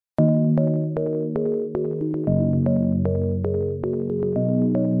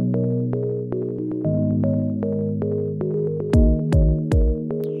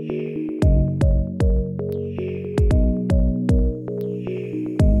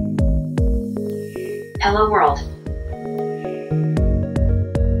Hello world.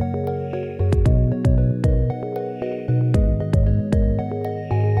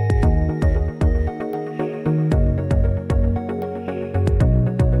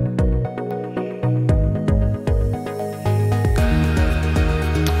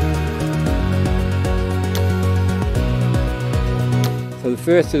 So the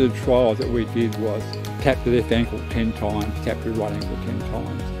first set of trials that we did was tap the left ankle 10 times, tap the right ankle 10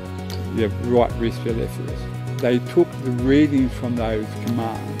 times, the right wrist, the left wrist. They took the readings from those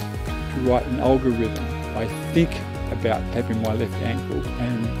commands to write an algorithm. I think about tapping my left ankle,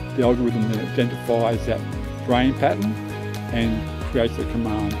 and the algorithm then identifies that brain pattern and creates a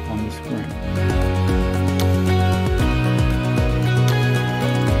command on the screen.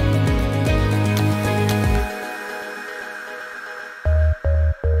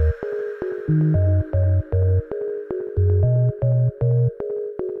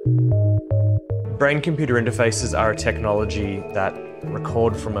 Brain-computer interfaces are a technology that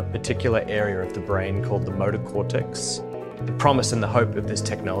record from a particular area of the brain called the motor cortex. The promise and the hope of this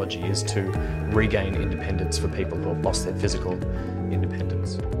technology is to regain independence for people who have lost their physical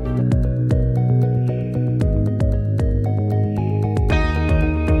independence.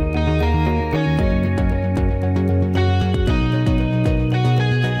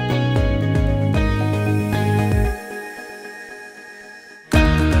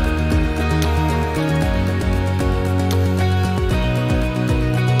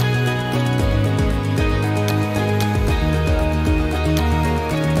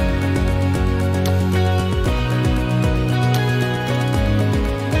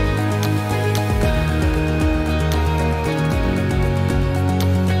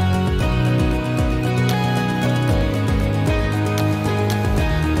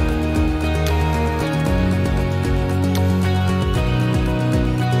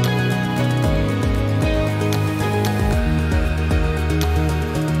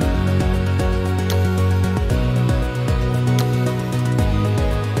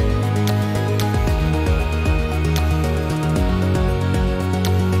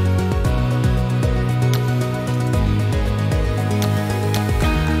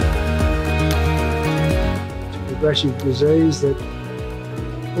 Progressive disease that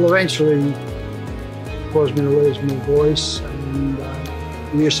will eventually cause me to lose my voice and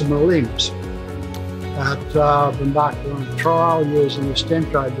the use of my limbs. But I've embarked on a trial using a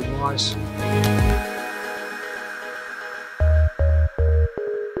Stentrode device.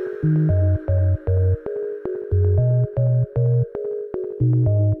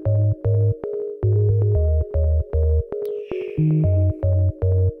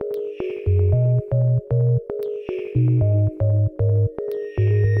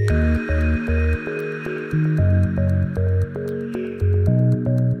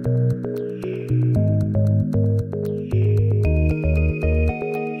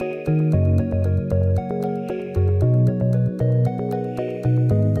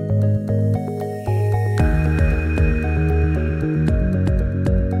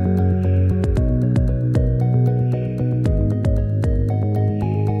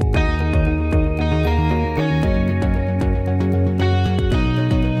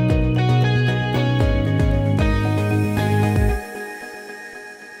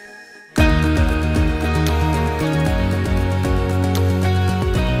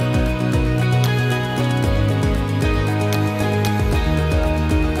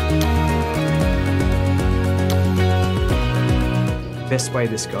 The best way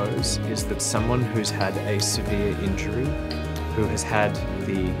this goes is that someone who's had a severe injury, who has had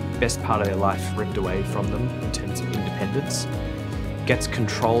the best part of their life ripped away from them in terms of independence, gets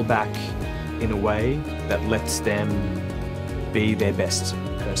control back in a way that lets them be their best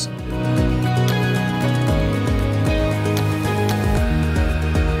person.